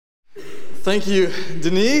Thank you,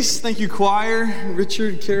 Denise. Thank you, choir.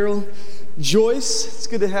 Richard, Carol, Joyce. It's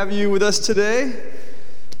good to have you with us today.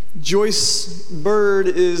 Joyce Bird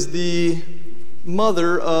is the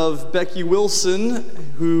mother of Becky Wilson,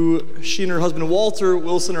 who she and her husband Walter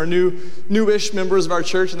Wilson are newish members of our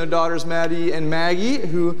church, and their daughters Maddie and Maggie,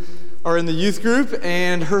 who are in the youth group.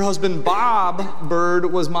 And her husband Bob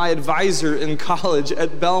Bird was my advisor in college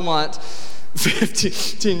at Belmont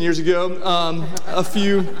 15 years ago, a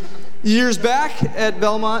few years back at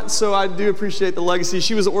Belmont, so I do appreciate the legacy.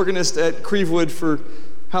 She was an organist at Crevewood for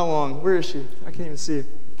how long? Where is she? I can't even see it.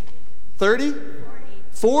 30?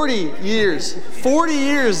 40 years. 40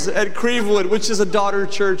 years at Crevewood, which is a daughter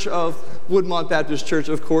church of Woodmont Baptist Church,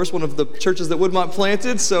 of course, one of the churches that Woodmont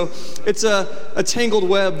planted. So it's a tangled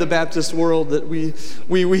web, the Baptist world that we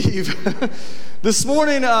weave. This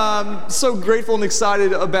morning, so grateful and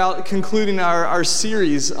excited about concluding our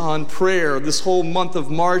series on prayer. This whole month of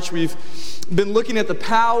March, we've been looking at the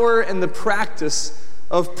power and the practice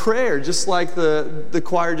of prayer, just like the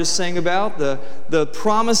choir just sang about, the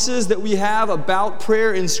promises that we have about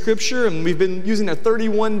prayer in Scripture. And we've been using a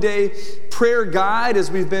 31-day prayer guide as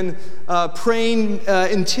we've been praying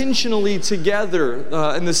intentionally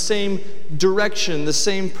together in the same direction, the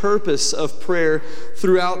same purpose of prayer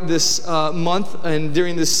throughout this month and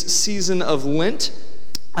during this season of Lent.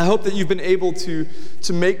 I hope that you've been able to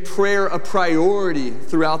make prayer a priority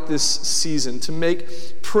throughout this season, to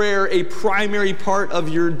make prayer a primary part of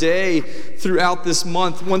your day throughout this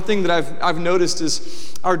month. One thing that I've noticed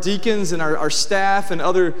is our deacons and our staff and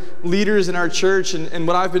other leaders in our church, and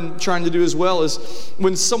what I've been trying to do as well, is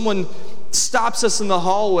when someone stops us in the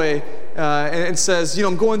hallway and says,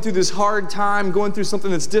 I'm going through this hard time, going through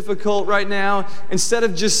something that's difficult right now, instead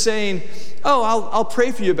of just saying, I'll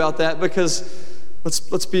pray for you about that, because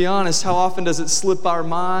let's be honest, how often does it slip our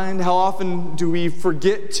mind? How often do we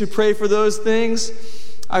forget to pray for those things?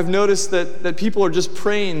 I've noticed that people are just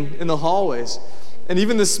praying in the hallways. And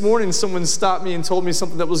even this morning, someone stopped me and told me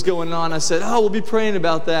something that was going on. I said, we'll be praying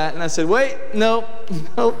about that. And I said, wait, no,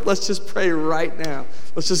 let's just pray right now.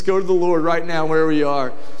 Let's just go to the Lord right now where we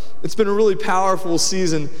are. It's been a really powerful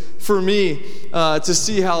season for me to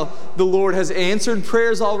see how the Lord has answered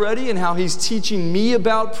prayers already and how He's teaching me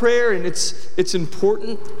about prayer and its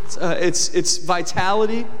importance, its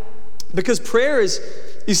vitality, because prayer is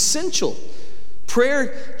essential.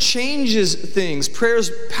 Prayer changes things. Prayer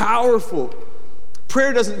is powerful.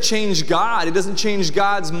 Prayer doesn't change God. It doesn't change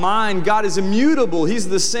God's mind. God is immutable. He's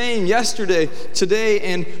the same yesterday, today,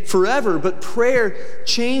 and forever. But prayer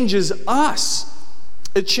changes us.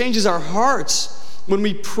 It changes our hearts. When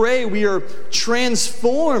we pray, we are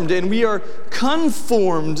transformed and we are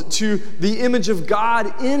conformed to the image of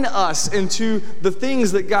God in us and to the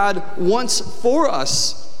things that God wants for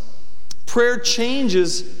us. Prayer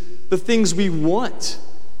changes the things we want.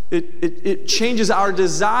 It changes our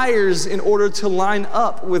desires in order to line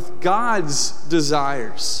up with God's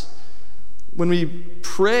desires. When we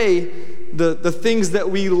pray, the things that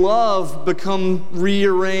we love become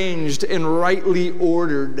rearranged and rightly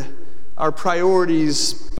ordered. Our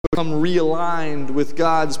priorities become realigned with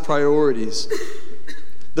God's priorities.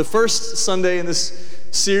 The first Sunday in this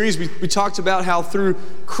series, we talked about how through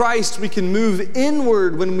Christ we can move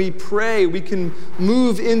inward when we pray. We can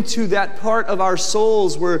move into that part of our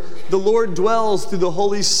souls where the Lord dwells through the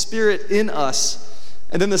Holy Spirit in us.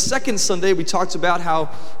 And then the second Sunday, we talked about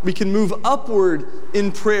how we can move upward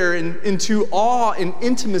in prayer and into awe and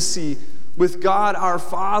intimacy with God our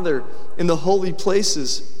Father in the holy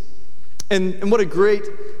places. And what a great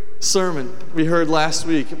sermon we heard last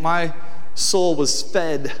week. My soul was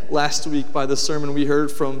fed last week by the sermon we heard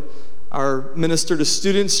from our minister to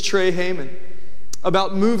students, Trey Heyman,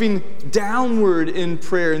 about moving downward in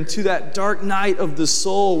prayer into that dark night of the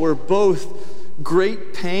soul where both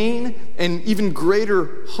great pain and even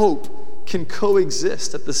greater hope can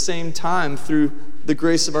coexist at the same time through the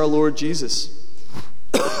grace of our Lord Jesus.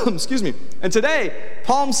 Excuse me. And today,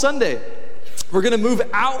 Palm Sunday, we're going to move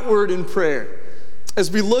outward in prayer as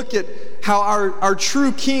we look at how our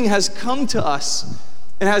true King has come to us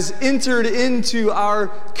and has entered into our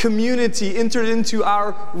community, entered into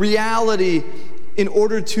our reality in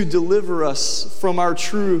order to deliver us from our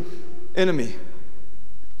true enemy.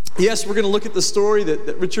 Yes, we're going to look at the story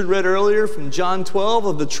that Richard read earlier from John 12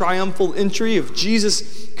 of the triumphal entry of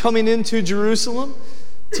Jesus coming into Jerusalem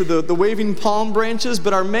to the waving palm branches.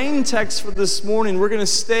 But our main text for this morning, we're going to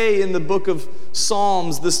stay in the book of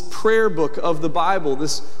Psalms, this prayer book of the Bible,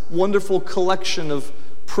 this wonderful collection of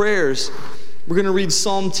prayers. We're going to read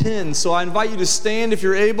Psalm 10. So I invite you to stand if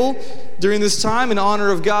you're able during this time in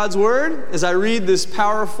honor of God's word as I read this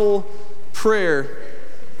powerful prayer.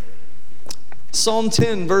 Psalm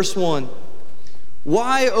 10, verse 1.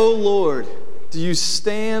 Why, O Lord, do you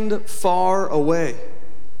stand far away?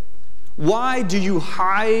 Why do you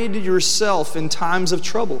hide yourself in times of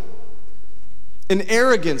trouble? In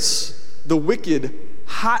arrogance, the wicked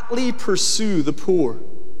hotly pursue the poor.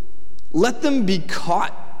 Let them be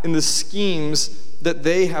caught in the schemes that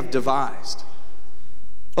they have devised.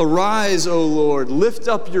 Arise, O Lord, lift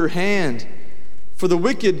up your hand, for the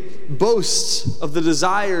wicked boasts of the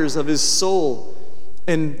desires of his soul,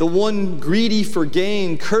 and the one greedy for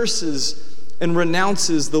gain curses and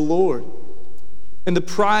renounces the Lord. In the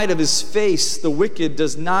pride of his face, the wicked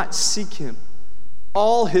does not seek him.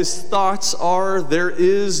 All his thoughts are, there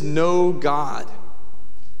is no God.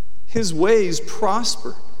 His ways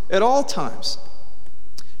prosper at all times.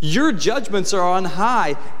 Your judgments are on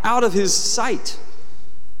high, out of his sight.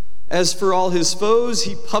 As for all his foes,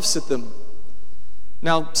 he puffs at them.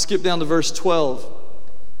 Now skip down to verse 12.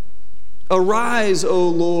 Arise, O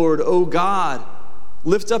Lord, O God,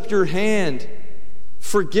 lift up your hand.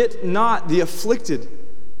 Forget not the afflicted.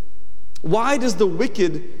 Why does the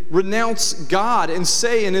wicked renounce God and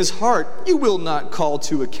say in his heart, you will not call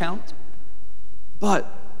to account?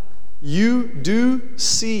 But you do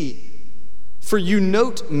see, for you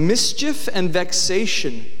note mischief and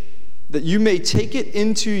vexation, that you may take it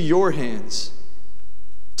into your hands.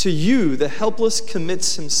 To you the helpless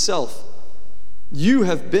commits himself. You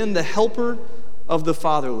have been the helper of the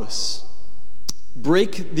fatherless.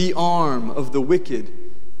 Break the arm of the wicked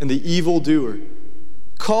and the evildoer.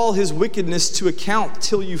 Call his wickedness to account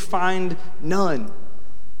till you find none.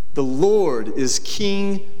 The Lord is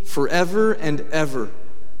king forever and ever.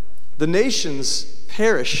 The nations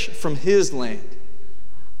perish from his land.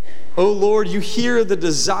 O Lord, you hear the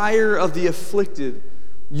desire of the afflicted.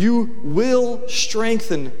 You will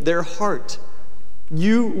strengthen their heart.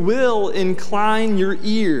 You will incline your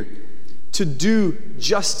ear to do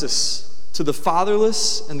justice to the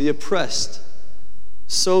fatherless and the oppressed,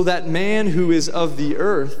 so that man who is of the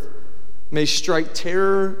earth may strike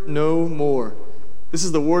terror no more. This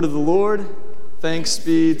is the word of the Lord. Thanks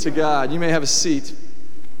be to God. You may have a seat.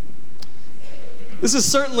 This is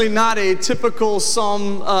certainly not a typical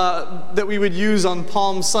psalm that we would use on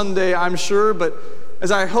Palm Sunday, I'm sure, but as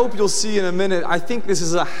I hope you'll see in a minute, I think this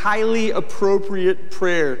is a highly appropriate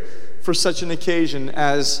prayer for such an occasion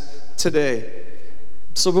as today.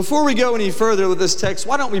 So before we go any further with this text,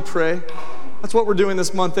 why don't we pray? That's what we're doing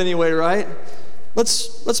this month anyway, right?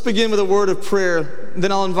 Let's begin with a word of prayer.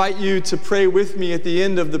 Then I'll invite you to pray with me at the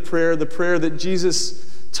end of the prayer that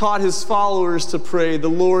Jesus taught his followers to pray, the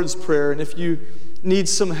Lord's Prayer. And if you need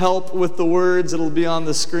some help with the words, it'll be on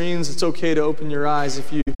the screens. It's okay to open your eyes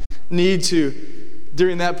if you need to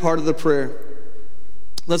during that part of the prayer.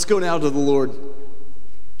 Let's go now to the Lord.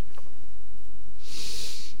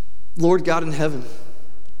 Lord God in heaven,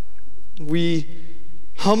 we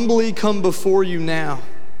humbly come before you now,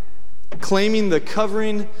 claiming the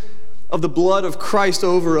covering of the blood of Christ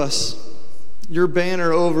over us. Your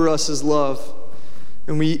banner over us is love.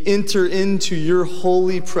 And we enter into your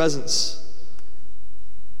holy presence.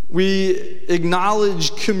 We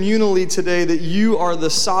acknowledge communally today that you are the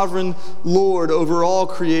sovereign Lord over all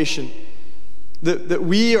creation. That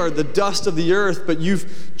we are the dust of the earth, but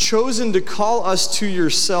you've chosen to call us to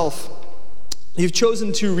yourself. You've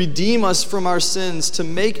chosen to redeem us from our sins, to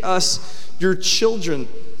make us your children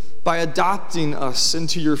by adopting us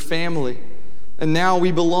into your family. And now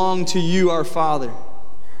we belong to you, our Father.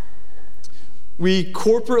 We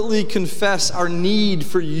corporately confess our need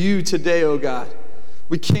for you today, O God.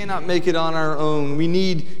 We cannot make it on our own. We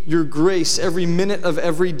need your grace every minute of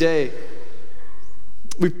every day.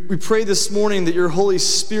 We pray this morning that your Holy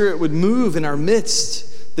Spirit would move in our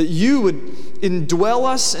midst, that you would indwell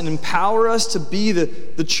us and empower us to be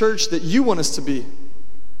the church that you want us to be.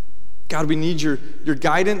 God, we need your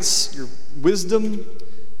guidance, your wisdom,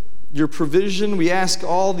 your provision. We ask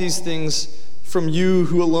all these things from you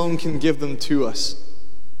who alone can give them to us.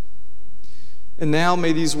 And now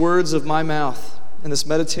may these words of my mouth and this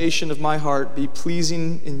meditation of my heart be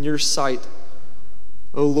pleasing in your sight,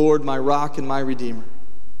 O Lord, my rock and my redeemer.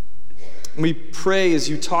 And we pray as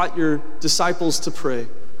you taught your disciples to pray,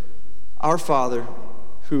 Our Father,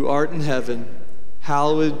 who art in heaven,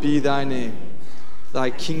 hallowed be thy name.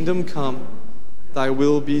 Thy kingdom come, thy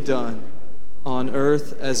will be done, on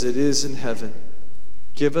earth as it is in heaven.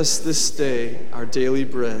 Give us this day our daily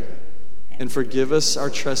bread, and forgive us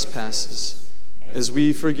our trespasses, as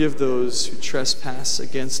we forgive those who trespass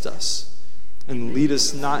against us. And lead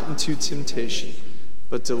us not into temptation,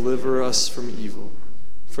 but deliver us from evil.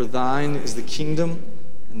 For thine is the kingdom,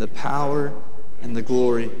 and the power, and the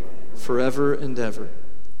glory, forever and ever.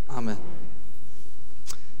 Amen.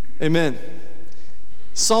 Amen.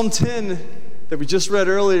 Psalm 10 that we just read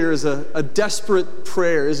earlier is a desperate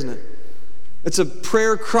prayer, isn't it? It's a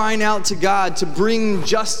prayer crying out to God to bring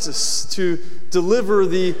justice, to deliver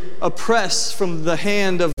the oppressed from the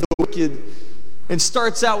hand of the wicked. And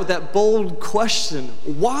starts out with that bold question,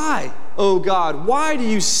 why, oh God, why do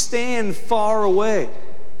you stand far away?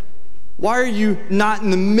 Why are you not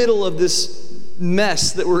in the middle of this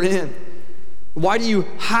mess that we're in? Why do you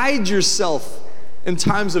hide yourself in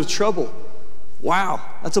times of trouble? Wow,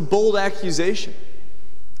 that's a bold accusation.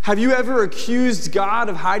 Have you ever accused God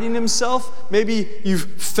of hiding himself? Maybe you've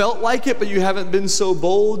felt like it, but you haven't been so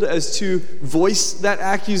bold as to voice that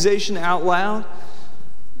accusation out loud.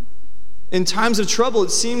 In times of trouble, it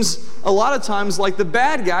seems a lot of times like the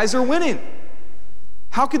bad guys are winning.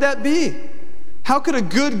 How could that be? How could a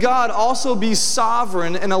good God also be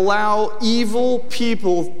sovereign and allow evil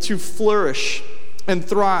people to flourish and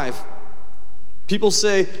thrive? People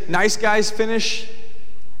say nice guys finish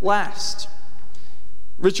last.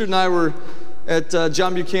 Richard and I were at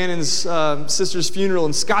John Buchanan's sister's funeral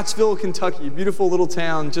in Scottsville, Kentucky, a beautiful little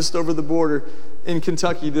town just over the border in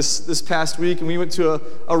Kentucky this past week. And we went to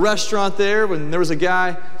a restaurant there when there was a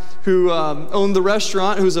guy who owned the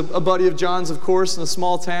restaurant, who was a buddy of John's, of course, in a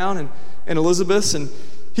small town in Elizabeth. And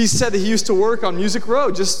he said that he used to work on Music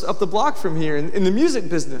Road, just up the block from here, in the music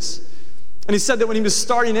business. And he said that when he was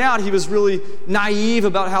starting out, he was really naive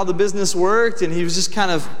about how the business worked, and he was just kind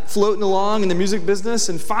of floating along in the music business.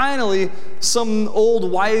 And finally, some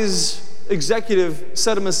old wise executive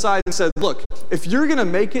set him aside and said, look, if you're going to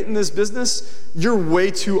make it in this business, you're way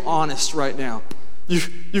too honest right now.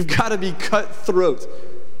 You've got to be cutthroat.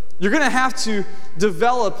 You're going to have to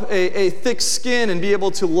develop a thick skin and be able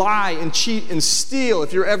to lie and cheat and steal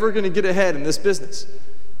if you're ever going to get ahead in this business.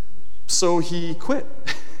 So he quit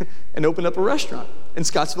and opened up a restaurant in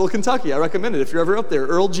Scottsville, Kentucky. I recommend it if you're ever up there.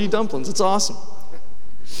 Earl G. Dumplings. It's awesome.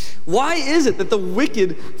 Why is it that the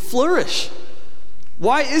wicked flourish?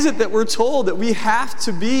 Why is it that we're told that we have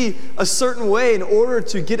to be a certain way in order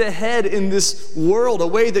to get ahead in this world, a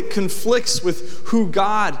way that conflicts with who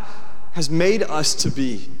God has made us to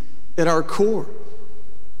be at our core?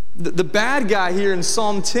 The bad guy here in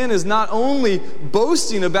Psalm 10 is not only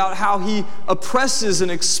boasting about how he oppresses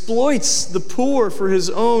and exploits the poor for his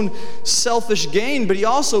own selfish gain, but he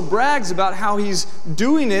also brags about how he's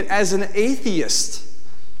doing it as an atheist.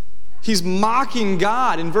 He's mocking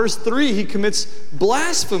God. In verse 3, he commits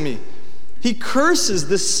blasphemy. He curses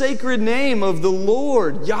the sacred name of the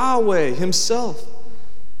Lord, Yahweh himself.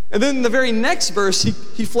 And then in the very next verse,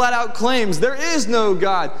 he flat out claims there is no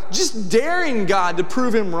God, just daring God to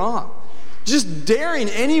prove him wrong, just daring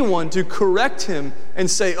anyone to correct him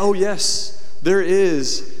and say, oh yes, there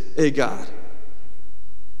is a God.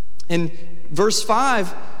 In verse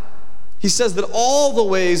 5, he says that all the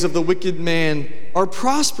ways of the wicked man are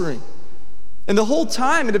prospering. And the whole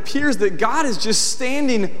time it appears that God is just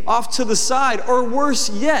standing off to the side, or worse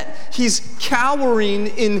yet, he's cowering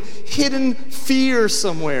in hidden fear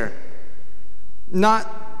somewhere.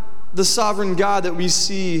 Not the sovereign God that we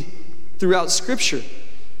see throughout Scripture.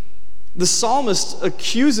 The psalmist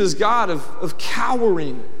accuses God of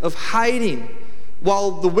cowering, of hiding,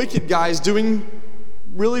 while the wicked guy is doing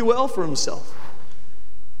really well for himself.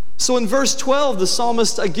 So in verse 12, the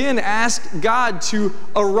psalmist again asks God to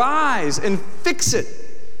arise and fix it.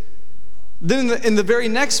 Then in the very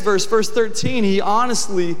next verse, verse 13, he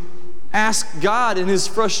honestly asks God in his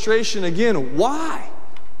frustration again, why?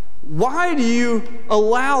 Why do you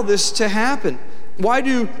allow this to happen? Why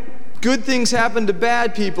do good things happen to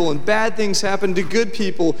bad people and bad things happen to good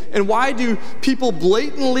people? And why do people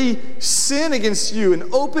blatantly sin against you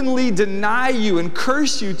and openly deny you and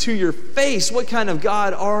curse you to your face? What kind of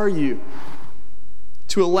God are you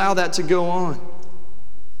to allow that to go on?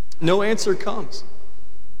 No answer comes.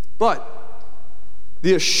 But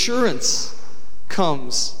the assurance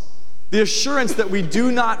comes. The assurance that we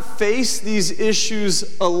do not face these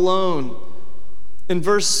issues alone. In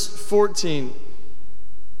verse 14,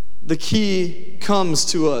 the key comes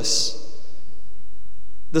to us.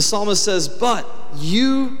 The psalmist says, but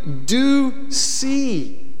you do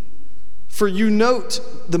see, for you note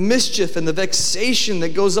the mischief and the vexation that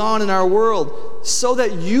goes on in our world, so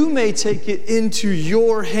that you may take it into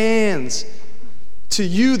your hands. To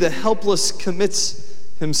you the helpless commits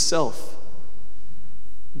himself.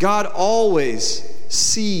 God always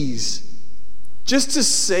sees. Just to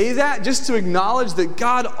say that, just to acknowledge that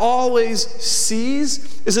God always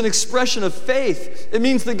sees, is an expression of faith. It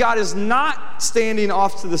means that God is not standing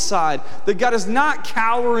off to the side, that God is not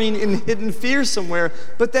cowering in hidden fear somewhere,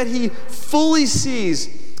 but that he fully sees,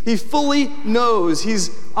 he fully knows, he's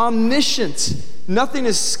omniscient, Nothing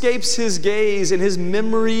escapes his gaze, and his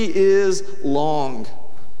memory is long.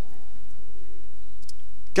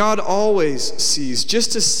 God always sees.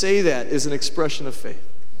 Just to say that is an expression of faith.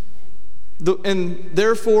 And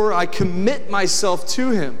therefore, I commit myself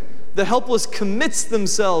to him. The helpless commits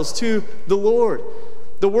themselves to the Lord.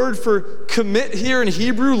 The word for commit here in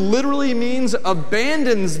Hebrew literally means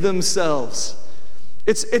abandons themselves.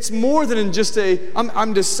 It's more than just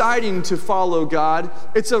I'm deciding to follow God.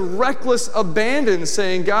 It's a reckless abandon,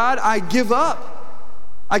 saying, God, I give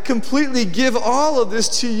up. I completely give all of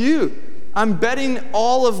this to you. I'm betting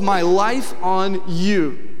all of my life on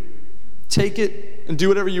you. Take it and do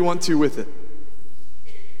whatever you want to with it.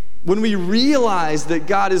 When we realize that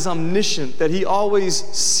God is omniscient, that he always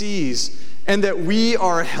sees, and that we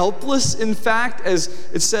are helpless, in fact, as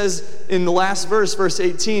it says in the last verse, verse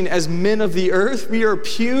 18, as men of the earth, we are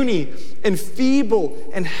puny and feeble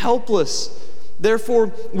and helpless.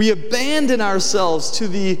 Therefore, we abandon ourselves to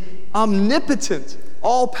the omnipotent,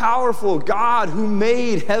 all-powerful God who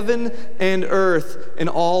made heaven and earth and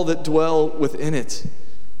all that dwell within it.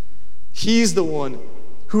 He's the one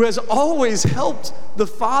who has always helped the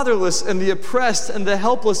fatherless and the oppressed and the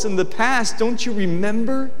helpless in the past. Don't you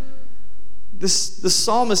remember? The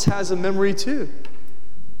psalmist has a memory too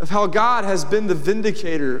of how God has been the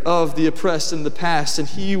vindicator of the oppressed in the past, and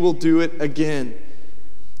he will do it again.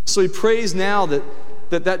 So he prays now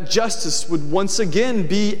that justice would once again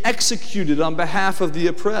be executed on behalf of the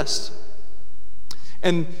oppressed,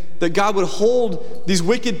 and that God would hold these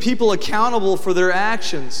wicked people accountable for their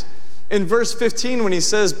actions. In verse 15, when he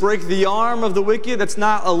says, break the arm of the wicked, that's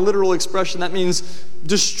not a literal expression. That means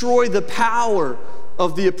destroy the power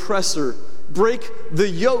of the oppressor. Break the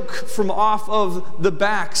yoke from off of the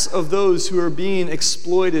backs of those who are being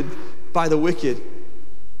exploited by the wicked.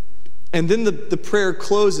 And then the prayer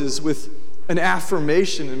closes with an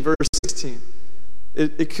affirmation in verse 16.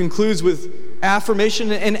 It concludes with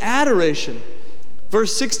affirmation and adoration.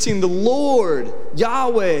 Verse 16, the Lord,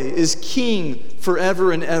 Yahweh, is king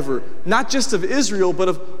forever and ever, not just of Israel, but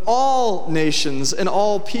of all nations and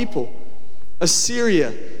all people.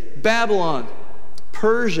 Assyria, Babylon,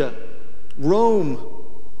 Persia, Rome,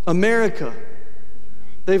 America,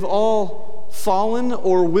 they've all fallen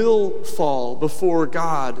or will fall before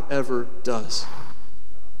God ever does.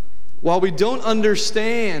 While we don't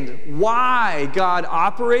understand why God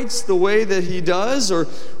operates the way that he does, or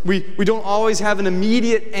we don't always have an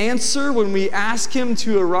immediate answer when we ask him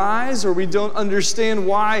to arise, or we don't understand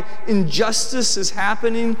why injustice is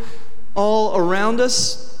happening all around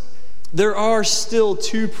us, there are still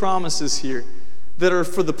two promises here that are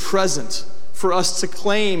for the present, for us to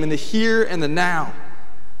claim in the here and the now.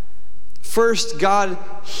 First, God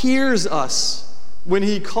hears us when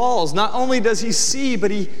he calls. Not only does he see,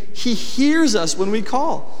 but he hears us when we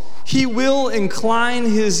call. He will incline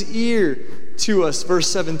his ear to us, verse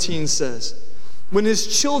 17 says. When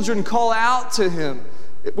his children call out to him,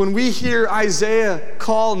 when we hear Isaiah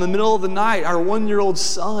call in the middle of the night, our 1-year-old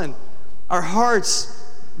son, our hearts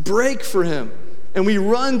break for him, and we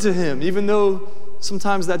run to him, even though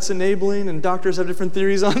sometimes that's enabling, and doctors have different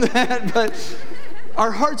theories on that, but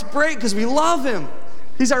our hearts break because we love him.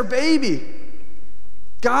 He's our baby.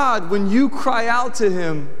 God, when you cry out to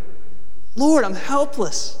him, Lord, I'm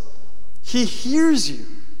helpless, he hears you.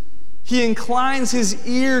 He inclines his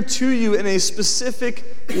ear to you in a specific,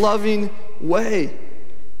 loving way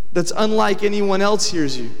that's unlike anyone else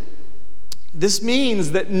hears you. This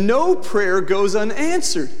means that no prayer goes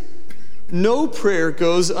unanswered. No prayer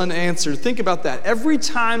goes unanswered. Think about that. Every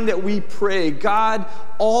time that we pray, God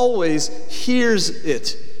always hears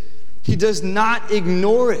it. He does not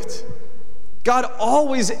ignore it. God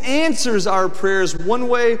always answers our prayers one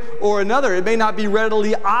way or another. It may not be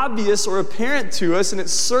readily obvious or apparent to us, and it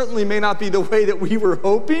certainly may not be the way that we were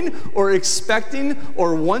hoping or expecting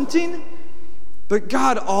or wanting, but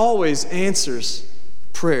God always answers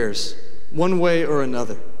prayers one way or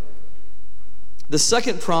another. The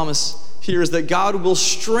second promise here is that God will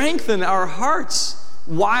strengthen our hearts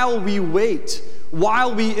while we wait,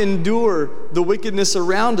 while we endure the wickedness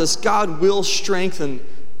around us. God will strengthen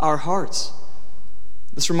our hearts.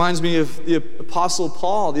 This reminds me of the Apostle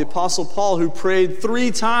Paul who prayed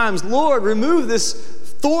 3 times, Lord, remove this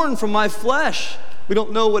thorn from my flesh. We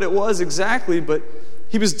don't know what it was exactly, but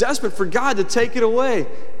he was desperate for God to take it away.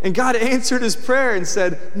 And God answered his prayer and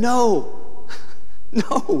said, no,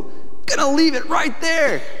 I'm gonna leave it right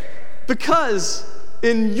there. Because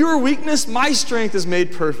in your weakness, my strength is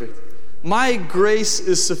made perfect. My grace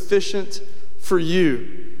is sufficient for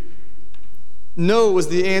you. No was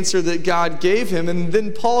the answer that God gave him. And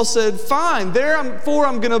then Paul said, fine, therefore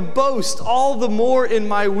I'm going to boast all the more in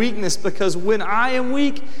my weakness, because when I am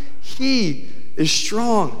weak, he is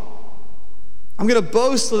strong. I'm going to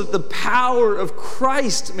boast so that the power of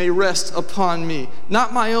Christ may rest upon me,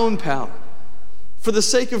 not my own power. For the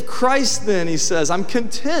sake of Christ, then, he says, I'm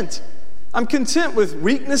content. I'm content with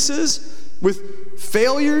weaknesses, with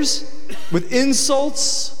failures, with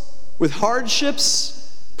insults, with hardships,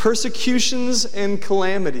 persecutions, and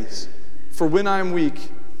calamities. For when I am weak,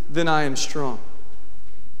 then I am strong.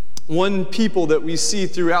 One people that we see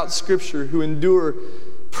throughout Scripture who endure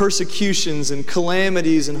persecutions and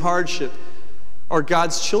calamities and hardship are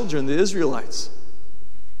God's children, the Israelites.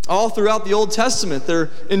 All throughout the Old Testament, they're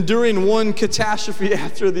enduring one catastrophe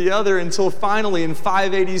after the other until finally in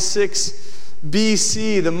 586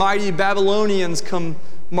 BC, the mighty Babylonians come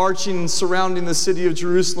marching and surrounding the city of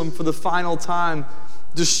Jerusalem for the final time,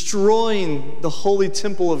 destroying the holy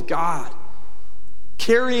temple of God,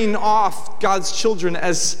 carrying off God's children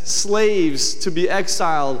as slaves to be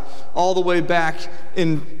exiled all the way back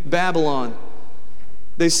in Babylon.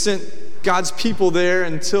 They sent God's people there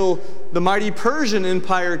until the mighty Persian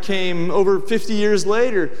Empire came over 50 years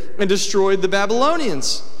later and destroyed the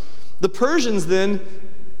Babylonians. The Persians then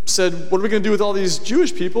said, what are we going to do with all these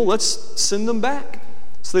Jewish people? Let's send them back.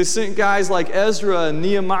 So they sent guys like Ezra and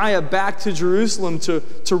Nehemiah back to Jerusalem to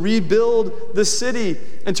rebuild the city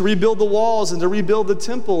and to rebuild the walls and to rebuild the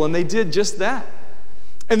temple, and they did just that.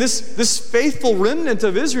 And this faithful remnant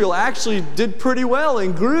of Israel actually did pretty well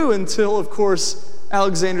and grew until, of course,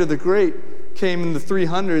 Alexander the Great came in the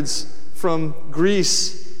 300s from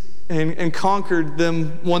Greece and conquered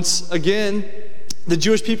them once again. The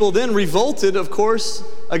Jewish people then revolted, of course,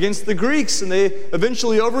 against the Greeks, and they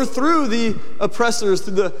eventually overthrew the oppressors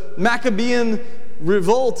through the Maccabean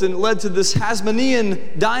revolt, and it led to this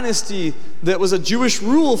Hasmonean dynasty that was a Jewish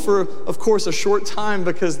rule for, of course, a short time,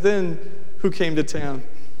 because then who came to town?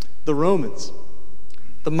 The Romans.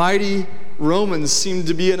 The mighty Romans seemed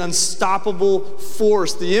to be an unstoppable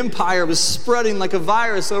force. The empire was spreading like a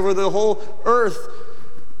virus over the whole earth.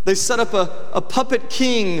 They set up a puppet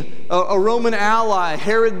king, a Roman ally,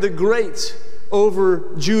 Herod the Great,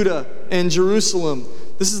 over Judah and Jerusalem.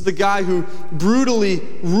 This is the guy who brutally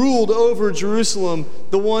ruled over Jerusalem,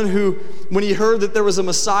 the one who, when he heard that there was a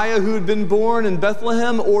Messiah who had been born in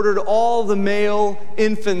Bethlehem, ordered all the male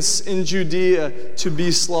infants in Judea to be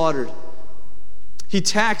slaughtered. He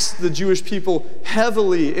taxed the Jewish people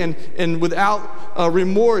heavily and without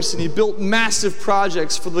remorse, and he built massive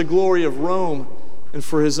projects for the glory of Rome and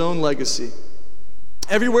for his own legacy.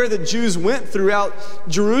 Everywhere that Jews went throughout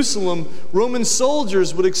Jerusalem, Roman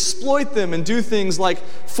soldiers would exploit them and do things like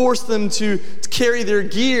force them to carry their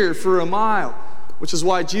gear for a mile, which is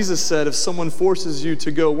why Jesus said, if someone forces you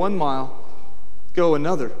to go 1 mile, go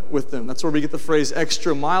another with them. That's where we get the phrase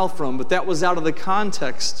extra mile from, but that was out of the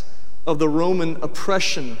context of the Roman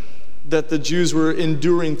oppression that the Jews were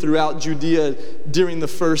enduring throughout Judea during the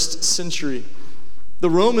first century. The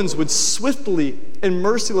Romans would swiftly and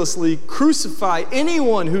mercilessly crucify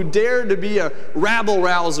anyone who dared to be a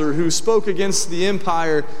rabble-rouser, who spoke against the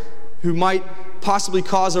empire, who might possibly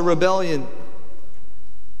cause a rebellion,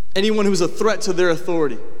 anyone who was a threat to their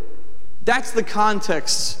authority. That's the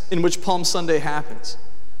context in which Palm Sunday happens.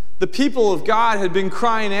 The people of God had been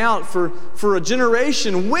crying out for a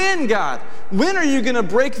generation, when, God? When are you going to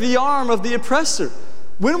break the arm of the oppressor?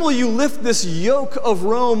 When will you lift this yoke of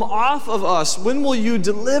Rome off of us? When will you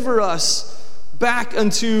deliver us back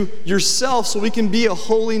unto yourself so we can be a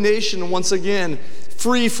holy nation once again,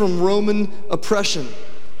 free from Roman oppression?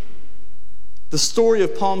 The story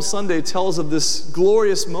of Palm Sunday tells of this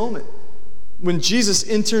glorious moment when Jesus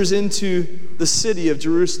enters into the city of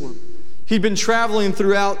Jerusalem. He'd been traveling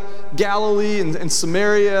throughout Galilee and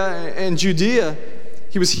Samaria and Judea.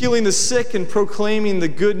 He was healing the sick and proclaiming the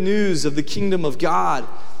good news of the kingdom of God.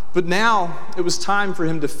 But now it was time for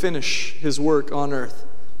him to finish his work on earth.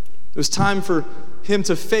 It was time for him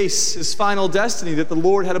to face his final destiny that the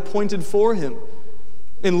Lord had appointed for him.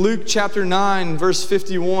 In Luke chapter 9, verse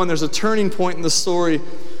 51, there's a turning point in the story.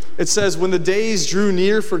 It says, when the days drew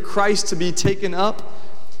near for Christ to be taken up,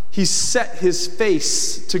 he set his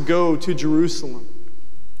face to go to Jerusalem.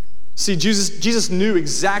 See, Jesus knew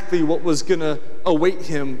exactly what was going to await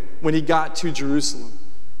him when he got to Jerusalem.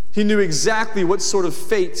 He knew exactly what sort of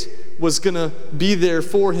fate was going to be there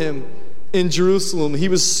for him in Jerusalem. He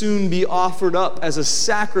would soon be offered up as a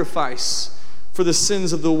sacrifice for the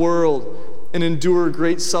sins of the world and endure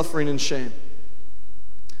great suffering and shame.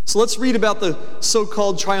 So let's read about the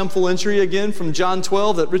so-called triumphal entry again from John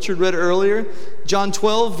 12 that Richard read earlier. John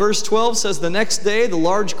 12, verse 12 says, "The next day, the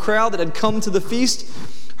large crowd that had come to the feast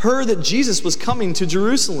heard that Jesus was coming to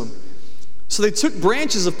Jerusalem. So they took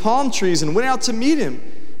branches of palm trees and went out to meet him,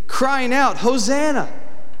 crying out, 'Hosanna!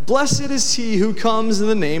 Blessed is he who comes in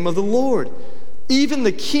the name of the Lord, even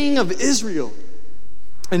the King of Israel.'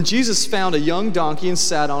 And Jesus found a young donkey and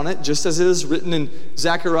sat on it, just as it is written in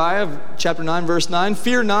Zechariah chapter 9, verse 9,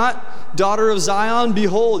 'Fear not, daughter of Zion,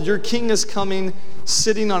 behold, your king is coming,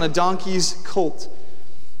 sitting on a donkey's colt.'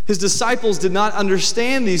 His disciples did not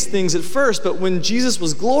understand these things at first, but when Jesus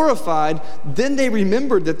was glorified, then they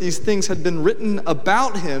remembered that these things had been written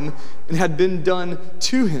about him and had been done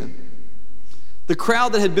to him. The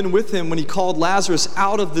crowd that had been with him when he called Lazarus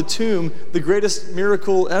out of the tomb, the greatest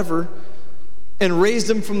miracle ever, and raised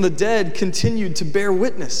him from the dead, continued to bear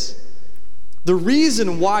witness. The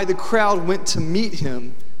reason why the crowd went to meet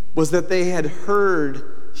him was that they had heard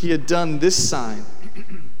he had done this sign.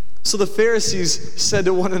 So the Pharisees said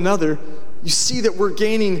to one another, 'You see that we're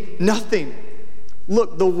gaining nothing.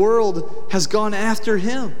 Look, the world has gone after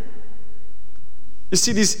him.'" You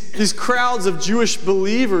see, these crowds of Jewish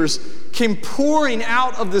believers came pouring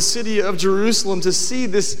out of the city of Jerusalem to see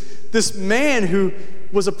this man who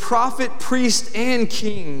was a prophet, priest, and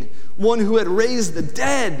king, one who had raised the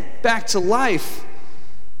dead back to life.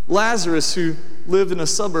 Lazarus, who lived in a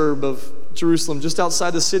suburb of Jerusalem just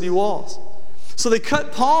outside the city walls. So they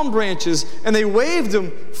cut palm branches and they waved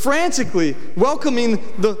them frantically, welcoming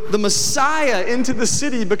the Messiah into the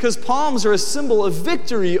city, because palms are a symbol of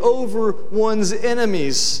victory over one's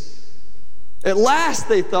enemies. At last,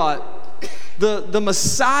 they thought, the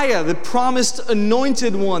Messiah, the promised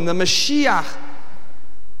anointed one, the Mashiach,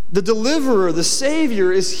 the deliverer, the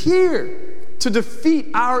Savior, is here to defeat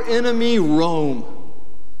our enemy, Rome.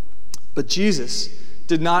 But Jesus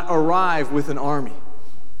did not arrive with an army.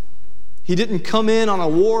 He didn't come in on a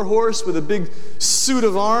war horse with a big suit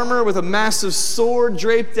of armor with a massive sword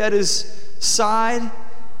draped at his side.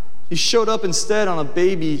 He showed up instead on a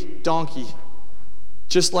baby donkey,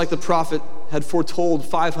 just like the prophet had foretold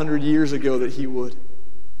 500 years ago that he would.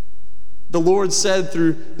 The Lord said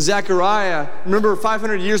through Zechariah, remember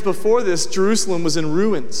 500 years before this, Jerusalem was in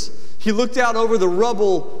ruins. He looked out over the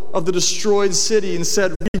rubble of the destroyed city and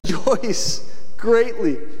said, "Rejoice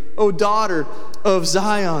greatly, O daughter of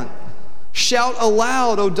Zion. Shout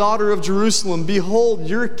aloud, O daughter of Jerusalem. Behold,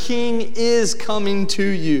 your king is coming to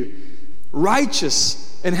you.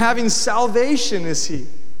 Righteous and having salvation is he,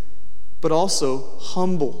 but also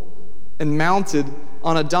humble and mounted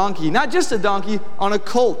on a donkey." Not just a donkey, on a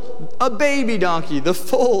colt, a baby donkey, the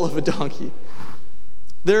foal of a donkey.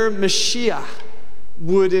 Their Mashiach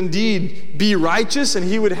would indeed be righteous, and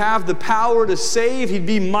he would have the power to save. He'd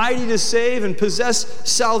be mighty to save and possess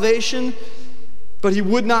salvation. But he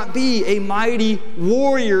would not be a mighty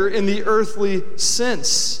warrior in the earthly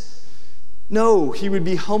sense. No, he would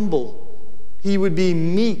be humble. He would be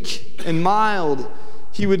meek and mild.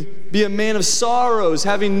 He would be a man of sorrows,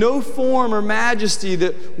 having no form or majesty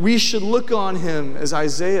that we should look on him, as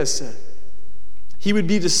Isaiah said. He would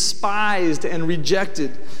be despised and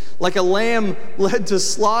rejected, like a lamb led to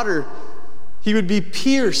slaughter. He would be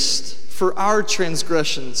pierced for our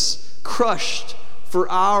transgressions, crushed for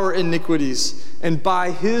our iniquities, and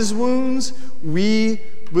by his wounds we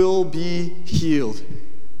will be healed.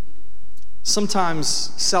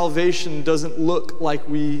 Sometimes salvation doesn't look like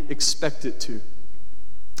we expect it to.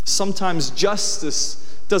 Sometimes justice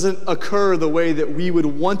doesn't occur the way that we would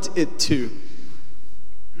want it to.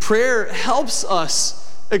 Prayer helps us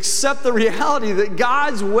accept the reality that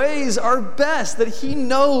God's ways are best, that he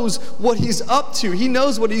knows what he's up to. He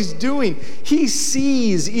knows what he's doing. He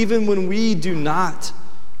sees even when we do not.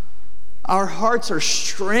 Our hearts are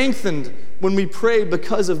strengthened when we pray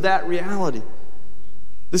because of that reality.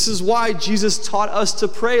 This is why Jesus taught us to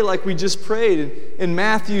pray like we just prayed in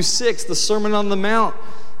Matthew 6, the Sermon on the Mount.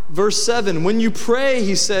 Verse 7, when you pray,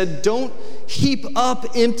 he said, don't heap up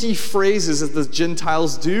empty phrases as the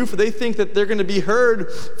Gentiles do, for they think that they're going to be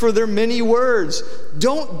heard for their many words.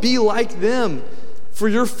 Don't be like them, for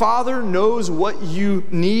your Father knows what you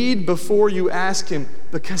need before you ask him,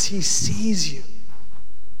 because he sees you.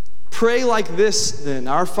 Pray like this then,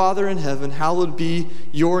 our Father in heaven, hallowed be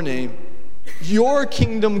your name. Your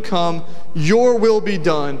kingdom come, your will be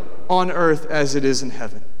done on earth as it is in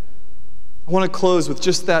heaven. I want to close with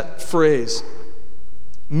just that phrase.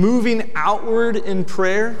 Moving outward in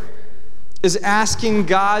prayer is asking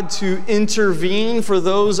God to intervene for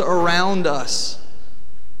those around us.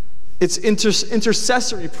 It's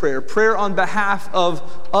intercessory prayer, prayer on behalf of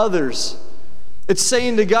others. It's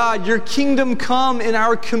saying to God, your kingdom come in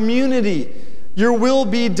our community. Your will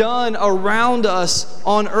be done around us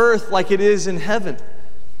on earth like it is in heaven.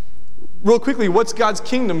 Real quickly, what's God's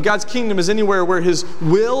kingdom? God's kingdom is anywhere where His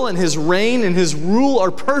will and His reign and His rule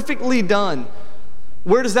are perfectly done.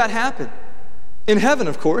 Where does that happen? In heaven,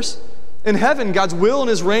 of course. In heaven, God's will and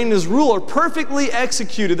His reign and His rule are perfectly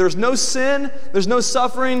executed. There's no sin, there's no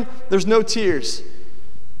suffering, there's no tears.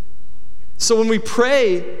 So when we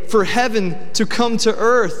pray for heaven to come to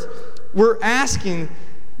earth, we're asking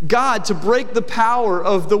God to break the power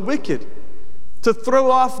of the wicked, to throw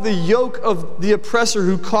off the yoke of the oppressor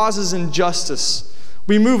who causes injustice.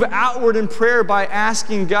 We move outward in prayer by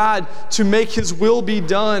asking God to make His will be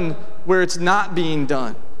done where it's not being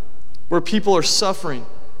done, where people are suffering,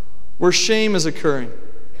 where shame is occurring.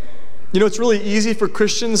 You know, it's really easy for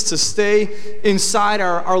Christians to stay inside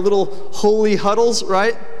our little holy huddles,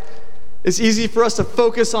 right? It's easy for us to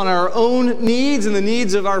focus on our own needs and the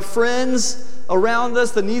needs of our friends around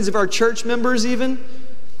us, the needs of our church members even.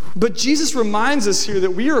 But Jesus reminds us here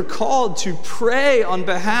that we are called to pray on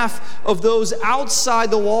behalf of those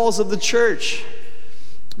outside the walls of the church.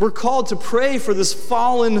 We're called to pray for this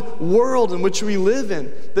fallen world in which we live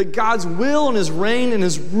in, that God's will and His reign and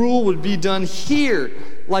His rule would be done here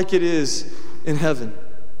like it is in heaven.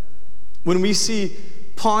 When we see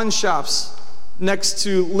pawn shops next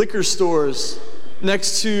to liquor stores,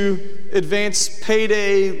 next to advanced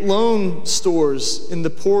payday loan stores in the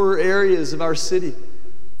poorer areas of our city,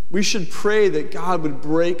 we should pray that God would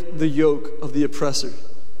break the yoke of the oppressor.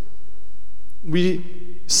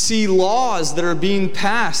 We see laws that are being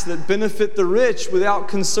passed that benefit the rich without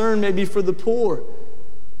concern maybe for the poor.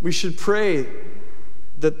 We should pray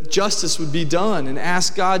that justice would be done and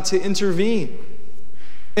ask God to intervene.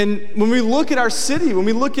 And when we look at our city, when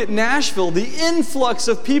we look at Nashville, the influx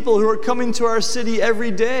of people who are coming to our city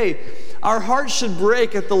every day, our hearts should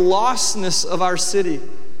break at the lostness of our city.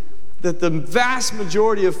 That the vast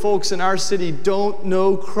majority of folks in our city don't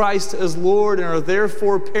know Christ as Lord and are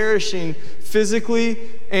therefore perishing physically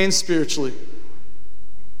and spiritually.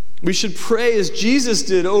 We should pray as Jesus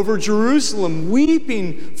did over Jerusalem,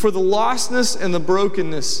 weeping for the lostness and the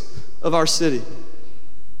brokenness of our city.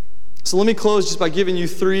 So let me close just by giving you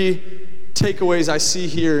 3 takeaways I see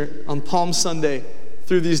here on Palm Sunday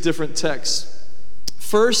through these different texts.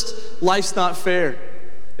 First, life's not fair.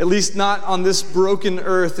 At least not on this broken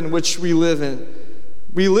earth in which we live in.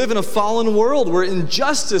 We live in a fallen world where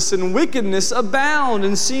injustice and wickedness abound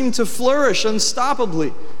and seem to flourish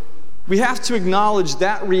unstoppably. We have to acknowledge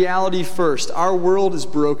that reality first. Our world is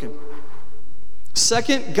broken.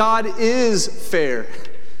 Second, God is fair.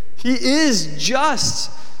 He is just.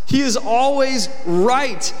 He is always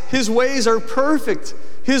right. His ways are perfect.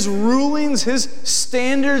 His rulings, His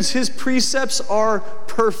standards, His precepts are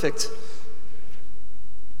perfect.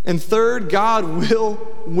 And third, God will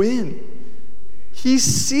win. He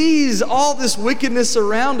sees all this wickedness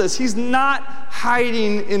around us. He's not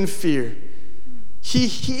hiding in fear. He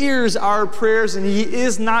hears our prayers and He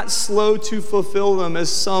is not slow to fulfill them,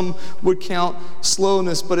 as some would count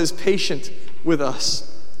slowness, but is patient with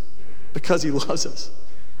us because He loves us.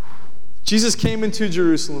 Jesus came into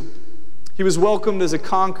Jerusalem. He was welcomed as a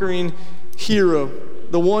conquering hero,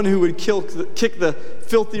 the one who would kick the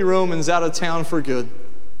filthy Romans out of town for good.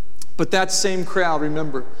 But that same crowd,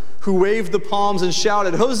 remember, who waved the palms and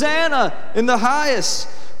shouted, "Hosanna in the highest,"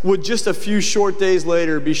 would just a few short days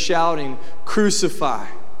later be shouting, "Crucify."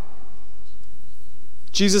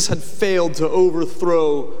 Jesus had failed to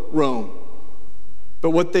overthrow Rome.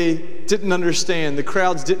 But what they didn't understand, the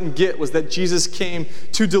crowds didn't get, was that Jesus came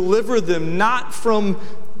to deliver them not from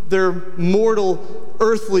their mortal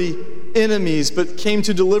earthly enemies, but came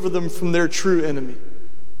to deliver them from their true enemy.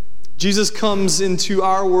 Jesus comes into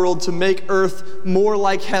our world to make earth more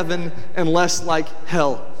like heaven and less like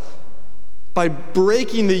hell. By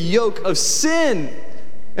breaking the yoke of sin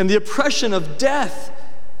and the oppression of death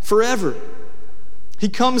forever. He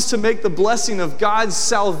comes to make the blessing of God's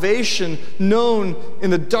salvation known in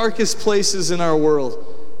the darkest places in our world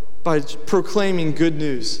by proclaiming good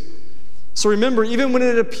news. So remember, even when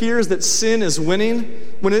it appears that sin is winning,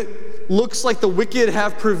 when it looks like the wicked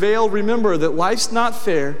have prevailed, remember that life's not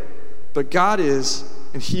fair, but God is,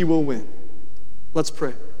 and He will win. Let's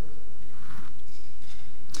pray.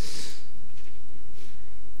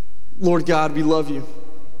 Lord God, we love You.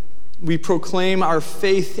 We proclaim our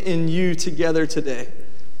faith in You together today,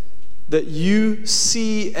 that You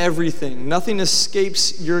see everything. Nothing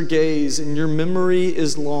escapes Your gaze, and Your memory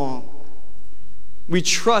is long. We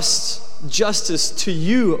trust justice to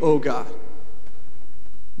You, O God.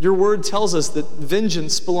 Your word tells us that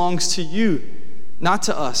vengeance belongs to You, not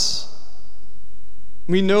to us.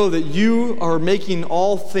 We know that you are making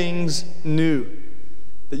all things new,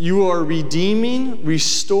 that you are redeeming,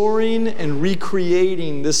 restoring, and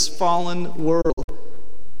recreating this fallen world.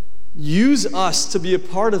 Use us to be a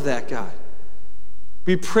part of that, God.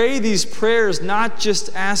 We pray these prayers not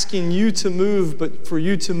just asking you to move, but for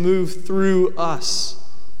you to move through us.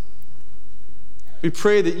 We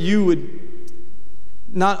pray that you would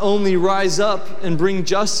not only rise up and bring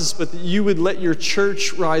justice, but that you would let your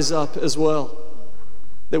church rise up as well.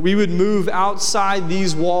 That we would move outside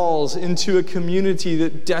these walls into a community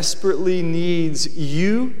that desperately needs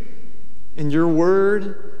you and your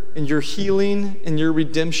word and your healing and your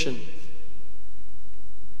redemption.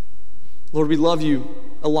 Lord, we love you.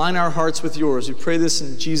 Align our hearts with yours. We pray this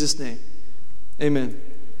in Jesus' name. Amen.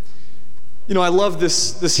 You know, I love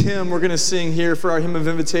this hymn we're going to sing here for our hymn of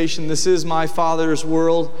invitation. This is my Father's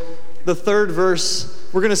world. The third verse,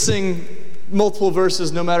 we're going to sing multiple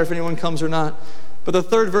verses no matter if anyone comes or not. But the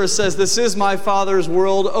third verse says, this is my Father's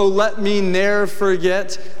world. Oh, let me ne'er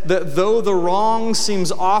forget that though the wrong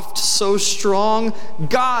seems oft so strong,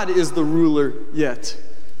 God is the ruler yet.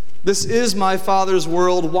 This is my Father's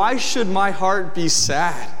world. Why should my heart be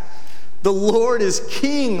sad? The Lord is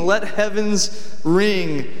King. Let heavens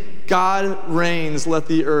ring. God reigns. Let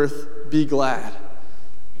the earth be glad.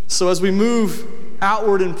 So as we move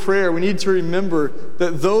outward in prayer, we need to remember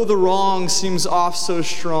that though the wrong seems oft so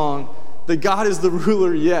strong, that God is the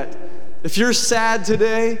ruler yet. If you're sad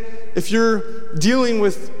today, if you're dealing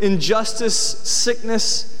with injustice,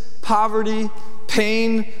 sickness, poverty,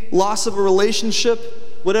 pain, loss of a relationship,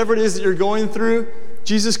 whatever it is that you're going through,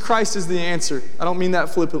 Jesus Christ is the answer. I don't mean that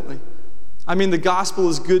flippantly. I mean the gospel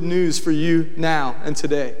is good news for you now and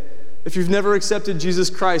today. If you've never accepted Jesus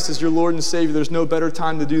Christ as your Lord and Savior, there's no better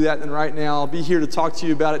time to do that than right now. I'll be here to talk to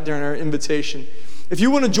you about it during our invitation. If you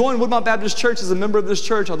want to join Woodmont Baptist Church as a member of this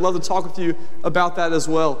church, I'd love to talk with you about that as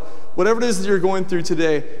well. Whatever it is that you're going through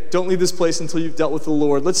today, don't leave this place until you've dealt with the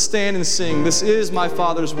Lord. Let's stand and sing, This is my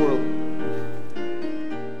Father's world.